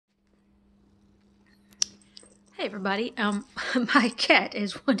Hey everybody, my cat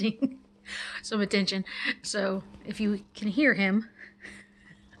is wanting some attention, so if you can hear him,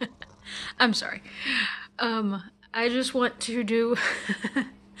 I'm sorry. I just want to do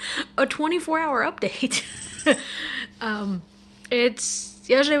a 24-hour update.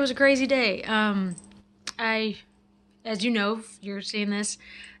 Yesterday was a crazy day. As you know, if you're seeing this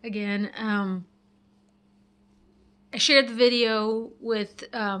again, I shared the video with,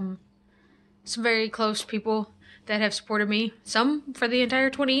 some very close people that have supported me, some for the entire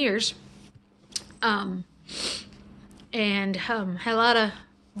 20 years. And had a lot of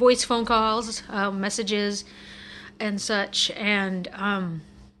voice phone calls, messages, and such, and it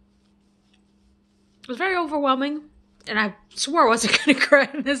was very overwhelming. And I swore I wasn't going to cry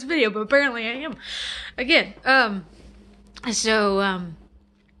in this video, but apparently I am. Again, so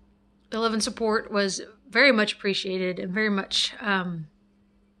the love and support was very much appreciated and very much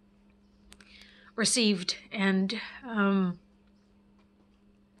received, and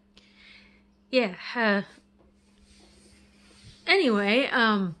yeah. Anyway,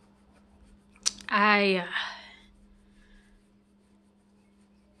 I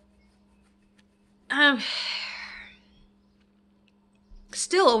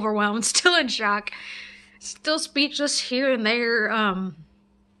still overwhelmed, still in shock, still speechless here and there.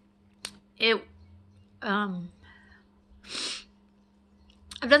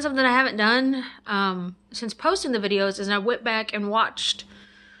 I've done something I haven't done since posting the videos, is I went back and watched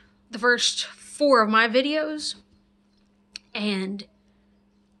the first 4 of my videos, and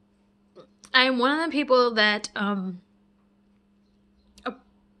I am one of the people that a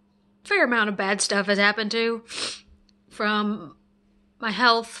fair amount of bad stuff has happened to, from my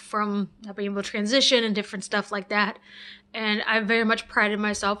health, from not being able to transition and different stuff like that. And I very much prided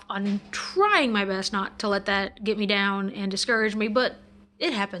myself on trying my best not to let that get me down and discourage me, but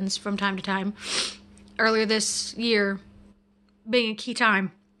it happens from time to time. Earlier this year being a key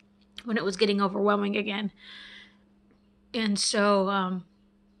time when it was getting overwhelming again. And so I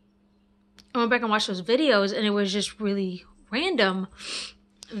went back and watched those videos, and it was just really random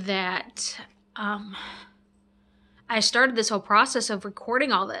that I started this whole process of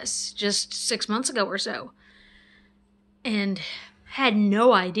recording all this just 6 months ago or so, and had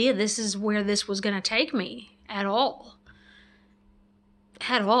no idea this is where this was going to take me at all.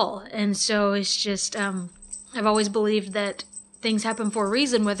 And so it's just, I've always believed that things happen for a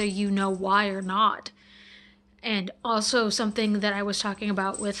reason, whether you know why or not. And also something that I was talking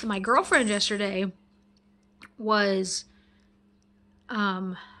about with my girlfriend yesterday was,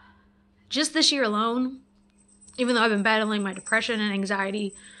 just this year alone, even though I've been battling my depression and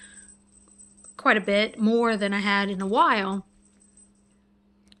anxiety quite a bit more than I had in a while,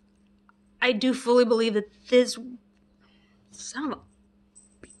 I do fully believe that this son of a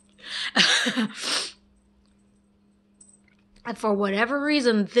for whatever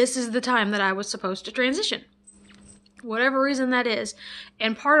reason, this is the time that I was supposed to transition. Whatever reason that is.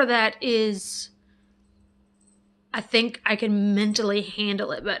 And part of that is, I think I can mentally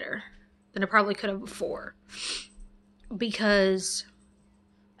handle it better than I probably could have before. Because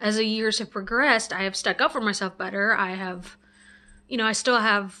as the years have progressed, I have stuck up for myself better. I have, I still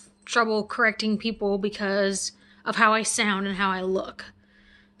have trouble correcting people because of how I sound and how I look.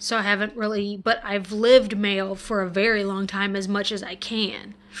 So I haven't really, but I've lived male for a very long time, as much as I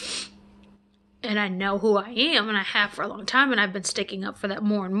can. And I know who I am, and I have for a long time, and I've been sticking up for that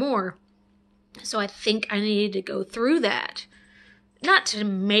more and more. So I think I needed to go through that. Not to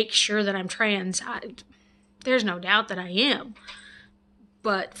make sure that I'm trans. There's no doubt that I am.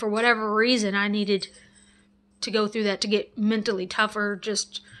 But for whatever reason, I needed to go through that to get mentally tougher,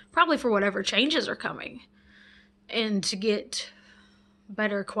 just probably for whatever changes are coming. And to get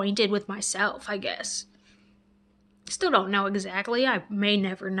better acquainted with myself, I guess. Still don't know exactly. I may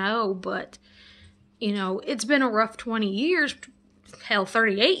never know, but, it's been a rough 20 years, hell,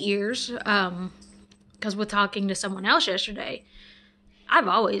 38 years, because with talking to someone else yesterday, I've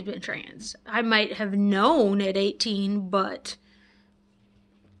always been trans. I might have known at 18, but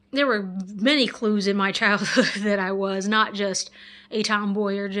there were many clues in my childhood that I was not just a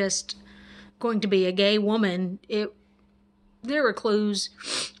tomboy or just going to be a gay woman. There were clues,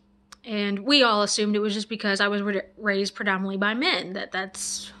 and we all assumed it was just because I was raised predominantly by men,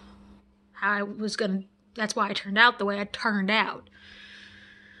 that's how that's why I turned out the way I turned out.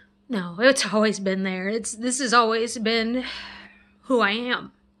 No, it's always been there. This has always been who I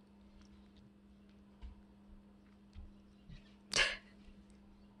am.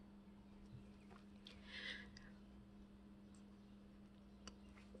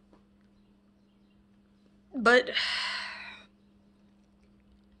 But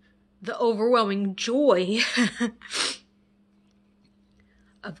the overwhelming joy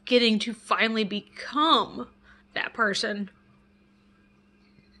of getting to finally become that person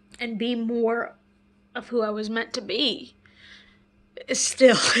and be more of who I was meant to be is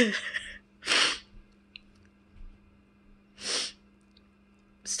still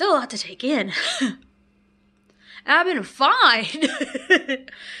a lot to take in. And I've been fine.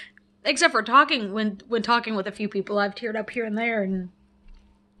 Except for talking, when talking with a few people, I've teared up here and there, and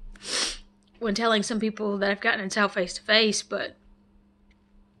when telling some people that I've gotten into face to face, but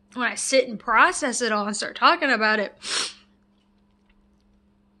when I sit and process it all and start talking about it,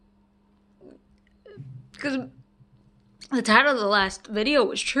 because the title of the last video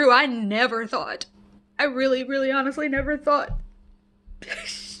was true, I never thought, I really, really honestly never thought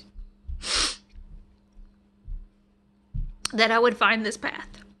that I would find this path.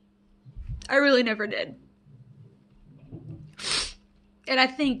 I really never did. And I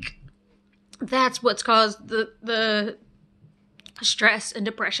think that's what's caused the stress and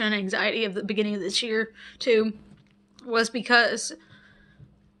depression and anxiety of the beginning of this year too, was because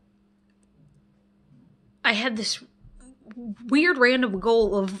I had this weird random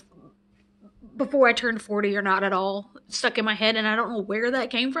goal of before I turned 40 or not at all stuck in my head, and I don't know where that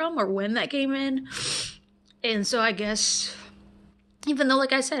came from or when that came in. And so I guess, even though,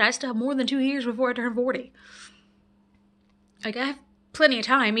 like I said, I still have more than 2 years before I turn 40. Like, I have plenty of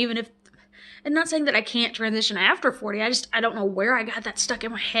time, even if, and not saying that I can't transition after 40, I don't know where I got that stuck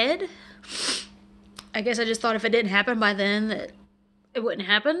in my head. I guess I just thought if it didn't happen by then, that it wouldn't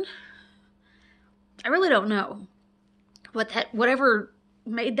happen. I really don't know. But whatever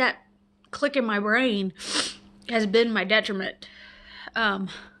made that click in my brain has been my detriment.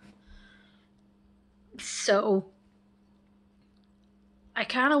 So I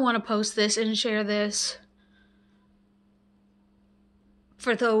kind of want to post this and share this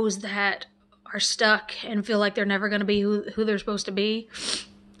for those that are stuck and feel like they're never going to be who they're supposed to be.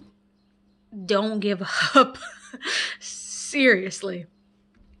 Don't give up. Seriously.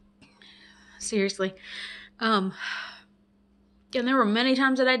 And there were many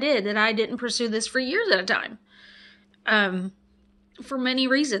times that I didn't pursue this for years at a time. For many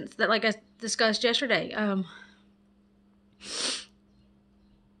reasons that, like I discussed yesterday.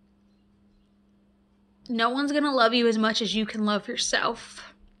 No one's going to love you as much as you can love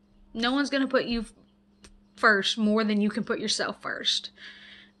yourself. No one's going to put you first more than you can put yourself first.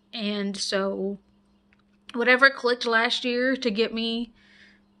 And so, whatever clicked last year to get me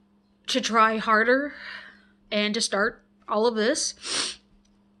to try harder and to start all of this,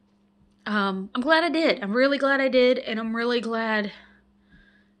 I'm glad I did. I'm really glad I did, and I'm really glad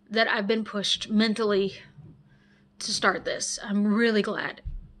that I've been pushed mentally to start this. I'm really glad.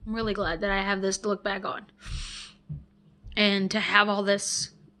 I'm really glad that I have this to look back on. And to have all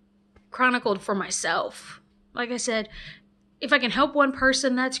this chronicled for myself. Like I said, if I can help one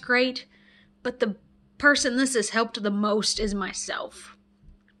person, that's great. But the person this has helped the most is myself.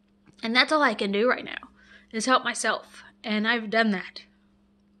 And that's all I can do right now, is help myself. And I've done that.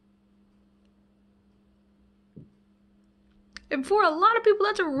 And for a lot of people,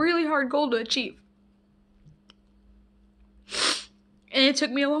 that's a really hard goal to achieve. And it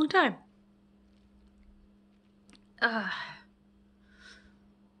took me a long time.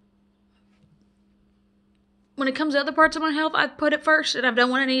 When it comes to other parts of my health, I've put it first, and I've done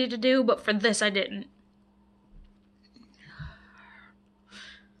what I needed to do, but for this, I didn't.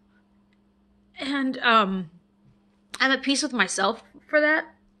 And, I'm at peace with myself for that.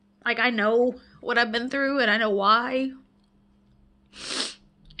 Like, I know what I've been through, and I know why.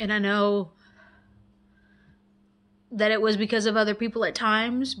 And I know that it was because of other people at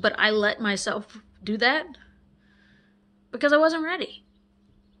times, but I let myself do that because I wasn't ready.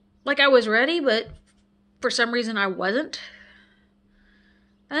 Like, I was ready, but for some reason I wasn't.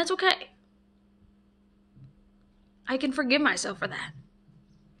 And that's okay. I can forgive myself for that.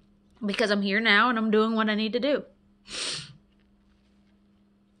 Because I'm here now and I'm doing what I need to do.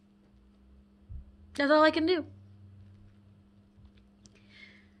 That's all I can do.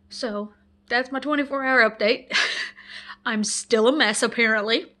 So, that's my 24-hour update. I'm still a mess,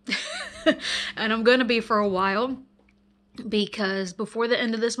 apparently. And I'm going to be for a while. Because before the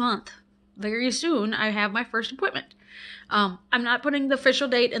end of this month, very soon, I have my first appointment. I'm not putting the official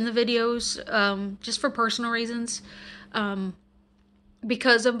date in the videos, just for personal reasons.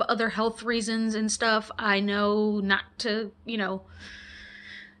 Because of other health reasons and stuff, I know not to,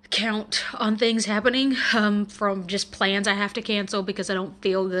 count on things happening, from just plans I have to cancel because I don't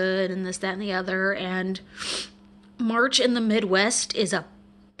feel good and this, that, and the other. And March in the Midwest is a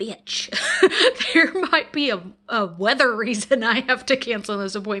bitch. There might be a weather reason I have to cancel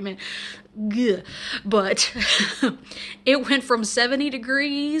this appointment. Gah. But it went from 70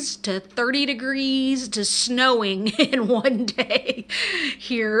 degrees to 30 degrees to snowing in one day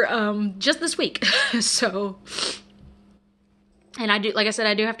here just this week. So, and I do, like I said,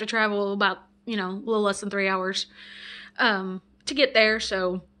 I do have to travel about, a little less than 3 hours to get there.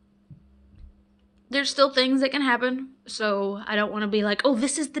 So there's still things that can happen. So I don't want to be like, oh,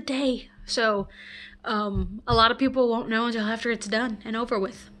 this is the day. So a lot of people won't know until after it's done and over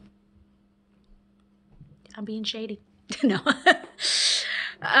with. I'm being shady. No.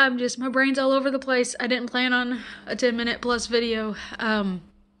 My brain's all over the place. I didn't plan on a 10-minute plus video.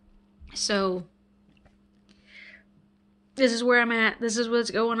 So this is where I'm at. This is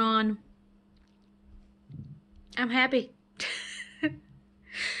what's going on. I'm happy.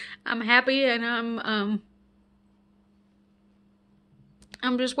 I'm happy, and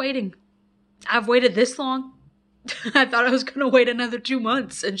I'm just waiting. I've waited this long. I thought I was going to wait another 2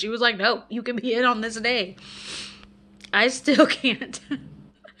 months, and she was like, no, you can be in on this day. I still can't.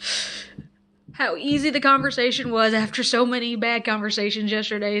 How easy the conversation was after so many bad conversations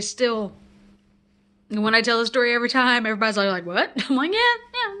yesterday is still... And when I tell the story every time, everybody's like, what? I'm like, yeah,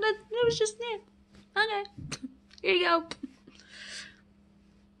 it was just, yeah, okay, here you go.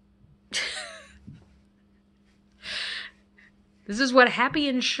 This is what happy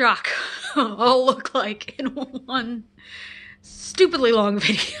and shock all look like in one stupidly long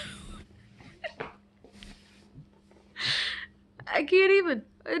video. I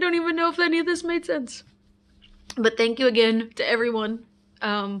don't even know if any of this made sense. But thank you again to everyone.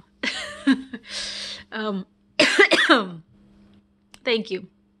 Thank you.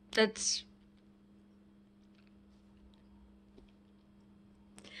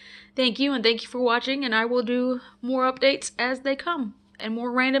 Thank you, and thank you for watching, and I will do more updates as they come, and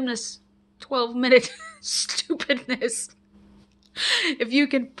more randomness, 12-minute stupidness. If you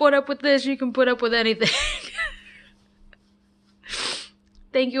can put up with this, you can put up with anything.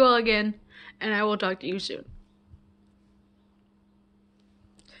 Thank you all again, and I will talk to you soon.